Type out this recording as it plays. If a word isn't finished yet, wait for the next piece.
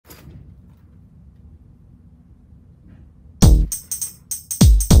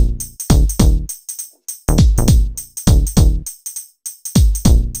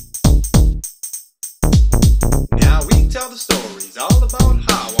the stories, all about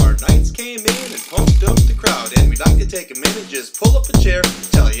how our Knights came in and pumped up the crowd. And we'd like to take a minute, just pull up a chair,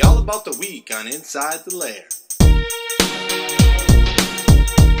 tell you all about the week on Inside the Lair.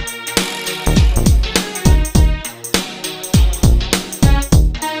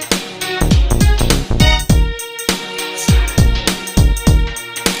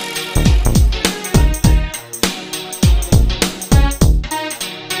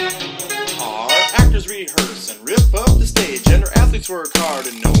 Rehearse and rip up the stage, and our athletes work hard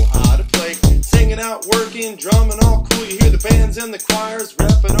and know how to play. Singing out, working, drumming, all cool. You hear the bands and the choirs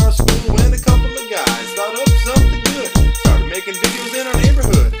repping our school. When a couple of guys thought up something good, started making videos in our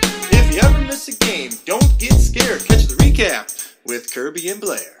neighborhood. If you ever miss a game, don't get scared. Catch the recap with Kirby and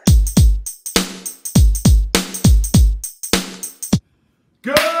Blair.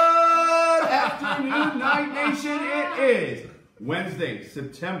 Good afternoon, Night Nation. It is Wednesday,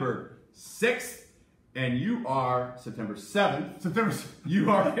 September 6th. And you are, September 7th, you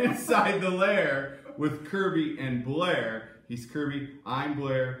are Inside the Lair with Kirby and Blair. He's Kirby, I'm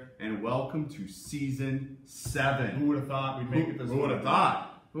Blair, and welcome to Season 7. Who would have thought we'd make it this far? Who would have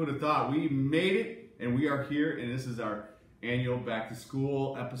thought? Who would have thought? We made it, and we are here, and this is our annual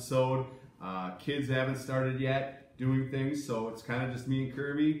back-to-school episode. Kids haven't started yet doing things, so it's kind of just me and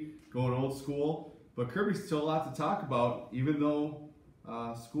Kirby going old school. But Kirby's still a lot to talk about, even though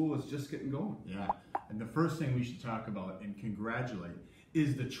school is just getting going. Yeah. And the first thing we should talk about and congratulate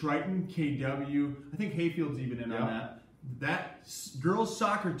is the Triton KW. I think Hayfield's even in on that. That girls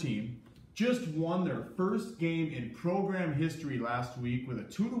soccer team just won their first game in program history last week with a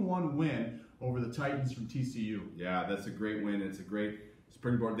 2-1 win over the Titans from TCU. Yeah, that's a great win. It's a great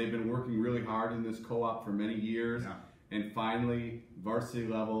springboard. They've been working really hard in this co-op for many years. Yeah. And finally, varsity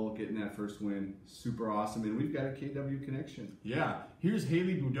level, getting that first win, super awesome. And we've got a KW connection. Yeah. Here's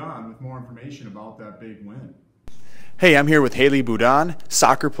Haley Boudon with more information about that big win. Hey, I'm here with Haley Boudon,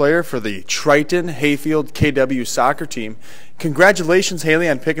 soccer player for the Triton Hayfield KW soccer team. Congratulations, Haley,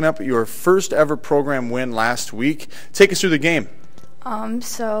 on picking up your first ever program win last week. Take us through the game.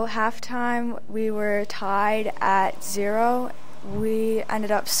 So halftime, we were tied at 0. We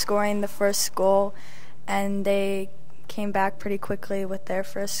ended up scoring the first goal, and they came back pretty quickly with their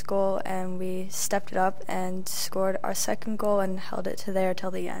first goal, and we stepped it up and scored our second goal and held it to there till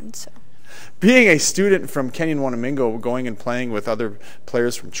the end. So, being a student from Kenyon Wanamingo, going and playing with other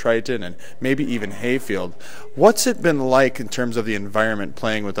players from Triton and maybe even Hayfield, what's it been like in terms of the environment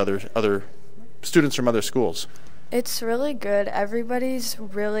playing with other students from other schools? It's really good. Everybody's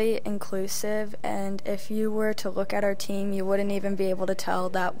really inclusive, and if you were to look at our team, you wouldn't even be able to tell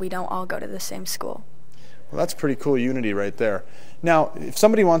that we don't all go to the same school. Well, that's pretty cool unity right there. Now, if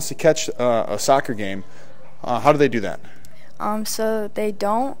somebody wants to catch a soccer game, how do they do that? So they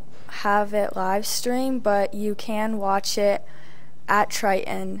don't have it live stream, but you can watch it at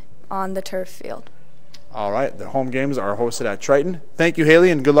Triton on the turf field. All right, the home games are hosted at Triton. Thank you,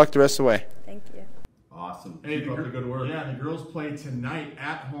 Haley, and good luck the rest of the way. Thank you. Awesome. Hey, Keep up the good work. Yeah, the girls play tonight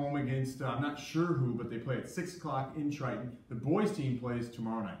at home against, I'm not sure who, but they play at 6 o'clock in Triton. The boys team plays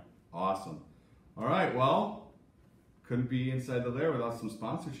tomorrow night. Awesome. All right, well, couldn't be Inside the Lair without some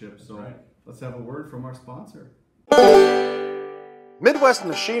sponsorship, so let's have a word from our sponsor. Midwest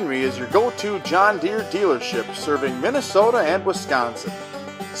Machinery is your go-to John Deere dealership serving Minnesota and Wisconsin.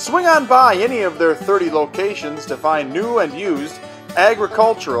 Swing on by any of their 30 locations to find new and used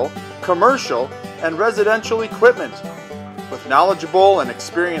agricultural, commercial, and residential equipment. With knowledgeable and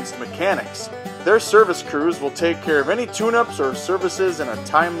experienced mechanics, their service crews will take care of any tune-ups or services in a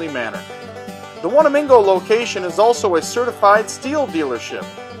timely manner. The Wanamingo location is also a certified steel dealership.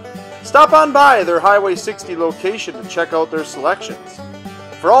 Stop on by their Highway 60 location to check out their selections.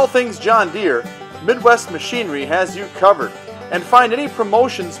 For all things John Deere, Midwest Machinery has you covered, and find any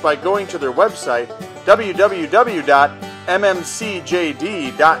promotions by going to their website,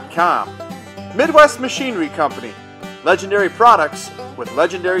 www.mmcjd.com. Midwest Machinery Company, legendary products with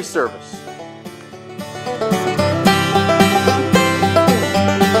legendary service.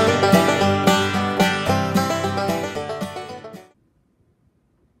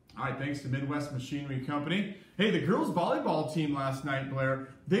 Thanks to Midwest Machinery Company. Hey, the girls volleyball team last night, Blair,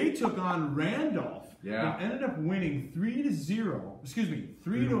 they took on Randolph and ended up winning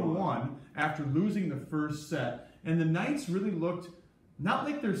 3-1 after losing the first set. And the Knights really looked not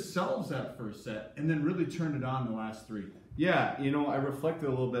like themselves that first set, and then really turned it on the last 3. Yeah, you know, I reflected a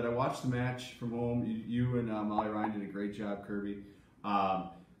little bit. I watched the match from home. You and Molly Ryan did a great job, Kirby.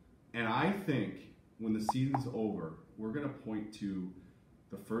 And I think when the season's over, we're going to point to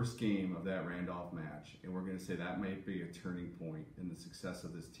the first game of that Randolph match, and we're going to say that might be a turning point in the success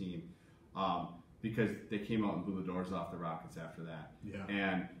of this team. because they came out and blew the doors off the Rockets after that.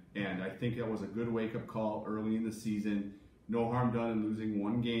 Yeah. And I think that was a good wake-up call early in the season. No harm done in losing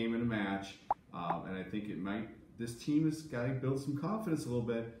one game in a match. And I think this team has got to build some confidence a little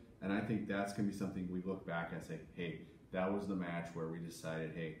bit. And I think that's going to be something we look back and say, hey, that was the match where we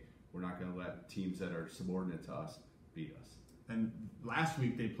decided, hey, we're not going to let teams that are subordinate to us beat us. And last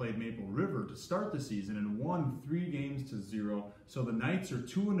week they played Maple River to start the season and won 3-0. So the Knights are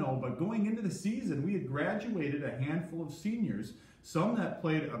 2-0. But going into the season, we had graduated a handful of seniors, some that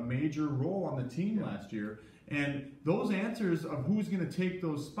played a major role on the team last year. And those answers of who's going to take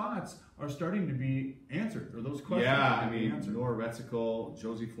those spots are starting to be answered, or those questions are being answered. Nora Retzikel,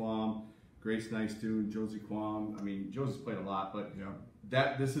 Josie Flom, Grace Nystuen, Josie Kwam. I mean, Josie's played a lot, but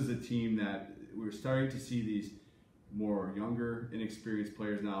this is a team that we're starting to see these more younger, inexperienced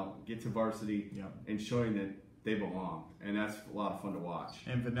players now get to varsity and showing that they belong. And that's a lot of fun to watch.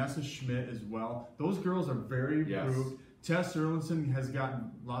 And Vanessa Schmidt as well. Those girls are very improved. Tess Erlinson has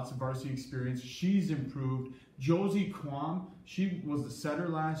gotten lots of varsity experience. She's improved. Josie Kwam, she was the setter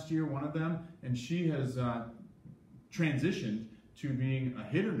last year, one of them, and she has transitioned to being a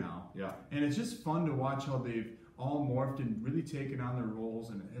hitter now. Yeah. And it's just fun to watch how they've all morphed and really taken on their roles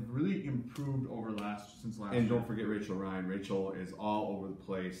and have really improved over since last year. And don't forget Rachel Ryan. Rachel is all over the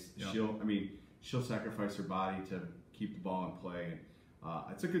place. She'll sacrifice her body to keep the ball in play.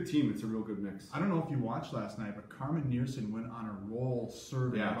 It's a good team. It's a real good mix. I don't know if you watched last night, but Carmen Niersen went on a roll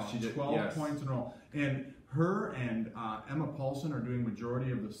serving she did, 12 points in a row. And her and Emma Paulson are doing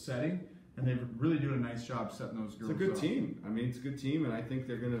majority of the setting, and they're really doing a nice job setting those girls up. It's a good team. I mean, it's a good team, and I think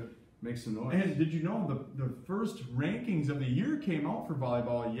they're going to make some noise. And did you know the first rankings of the year came out for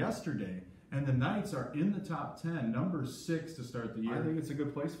volleyball yesterday, and the Knights are in the top 10, number 6 to start the year. I think it's a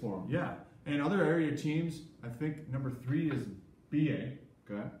good place for them. Yeah. And other area teams, I think number 3 is BA.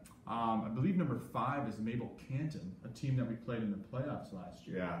 Okay. I believe number 5 is Mabel Canton, a team that we played in the playoffs last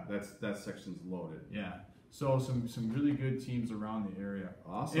year. Yeah, that section's loaded. Yeah. So some really good teams around the area.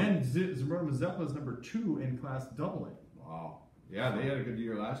 Awesome. And Zamora Mazeppa is number 2 in Class AA. Wow. Yeah, they had a good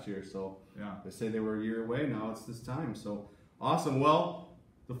year last year, so they say they were a year away. Now it's this time. So awesome. Well,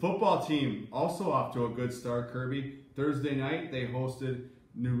 the football team also off to a good start, Kirby. Thursday night, they hosted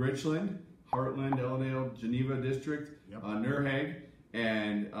New Richland, Heartland, Illinois, Geneva District, Nurhag.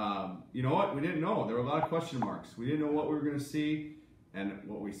 And you know what? We didn't know. There were a lot of question marks. We didn't know what we were going to see. And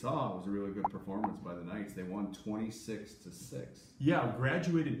what we saw was a really good performance by the Knights. They won 26-6. Yeah,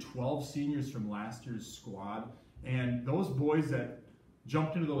 graduated 12 seniors from last year's squad. And those boys that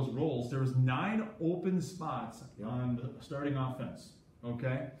jumped into those roles, there was 9 open spots on the starting offense,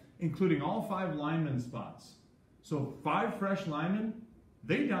 okay? Including all 5 lineman spots. So 5 fresh linemen,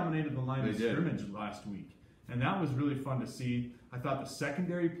 they dominated the line of scrimmage last week. And that was really fun to see. I thought the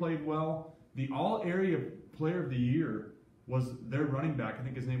secondary played well. The all-area player of the year was their running back. I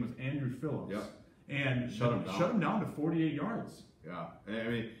think his name was Andrew Phillips. Yep. And shut him down to 48 yards. Yeah. I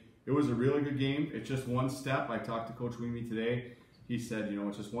mean, it was a really good game. It's just one step. I talked to Coach Weemy today. He said,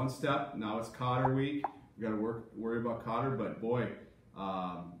 it's just one step. Now it's Cotter week. We got to worry about Cotter. But, boy,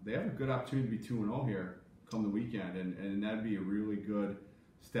 they have a good opportunity to be 2-0 here come the weekend. And that'd be a really good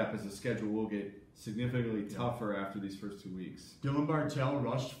step as the schedule will get significantly tougher after these first 2 weeks. Dylan Bartell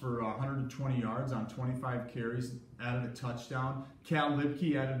rushed for 120 yards on 25 carries, added a touchdown. Cal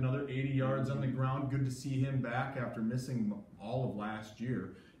Lipke added another 80 yards on the ground. Good to see him back after missing all of last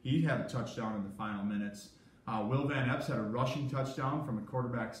year. He had a touchdown in the final minutes. Will Van Epps had a rushing touchdown from a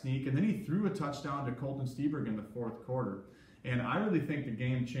quarterback sneak, and then he threw a touchdown to Colton Steberg in the 4th quarter. And I really think the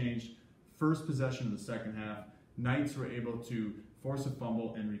game changed first possession of the second half. Knights were able to force a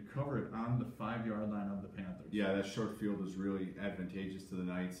fumble and recover it on the 5-yard line of the Panthers. Yeah, that short field was really advantageous to the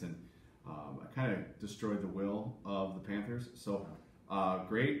Knights, and kind of destroyed the will of the Panthers. So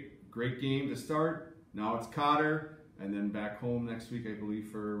great game to start. Now it's Cotter, and then back home next week, I believe,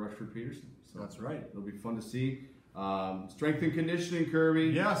 for Rushford Peterson. So that's right. It'll be fun to see. Strength and conditioning,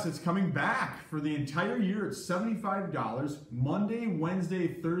 Kirby. Yes, it's coming back for the entire year. It's $75 Monday, Wednesday,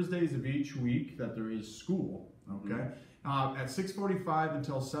 Thursdays of each week that there is school. Okay. At 6:45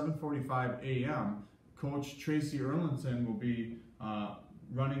 until 7:45 a.m., Coach Tracy Erlinson will be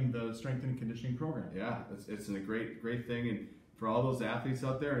running the strength and conditioning program. Yeah, it's a great thing, and for all those athletes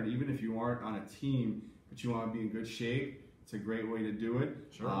out there, and even if you aren't on a team but you want to be in good shape, it's a great way to do it.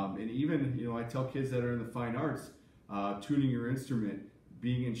 Sure. And even I tell kids that are in the fine arts, tuning your instrument,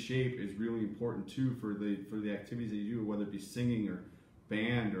 being in shape is really important too for the activities that you do, whether it be singing or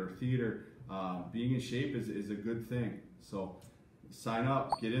band or theater. Being in shape is a good thing. So sign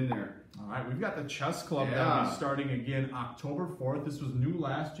up, get in there. All right, we've got the chess club Yeah. that'll be starting again October 4th. This was new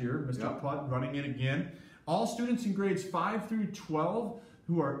last year. Mr. Yep. Putt running it again. All students in grades 5 through 12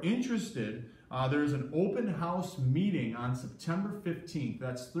 who are interested, there's an open house meeting on September 15th.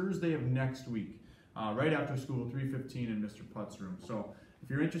 That's Thursday of next week, right after school, 3:15 in Mr. Putt's room. So if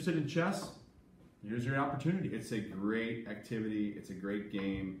you're interested in chess, here's your opportunity. It's a great activity. It's a great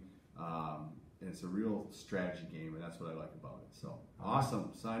game. And it's a real strategy game, and that's what I like about it. So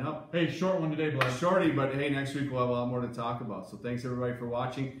awesome. Sign up. Hey, short one today, Blair. Shorty, but hey, next week we'll have a lot more to talk about. So thanks everybody for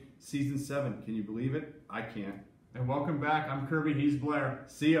watching. Season 7. Can you believe it? I can't. And welcome back. I'm Kirby. He's Blair.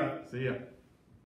 See ya. See ya.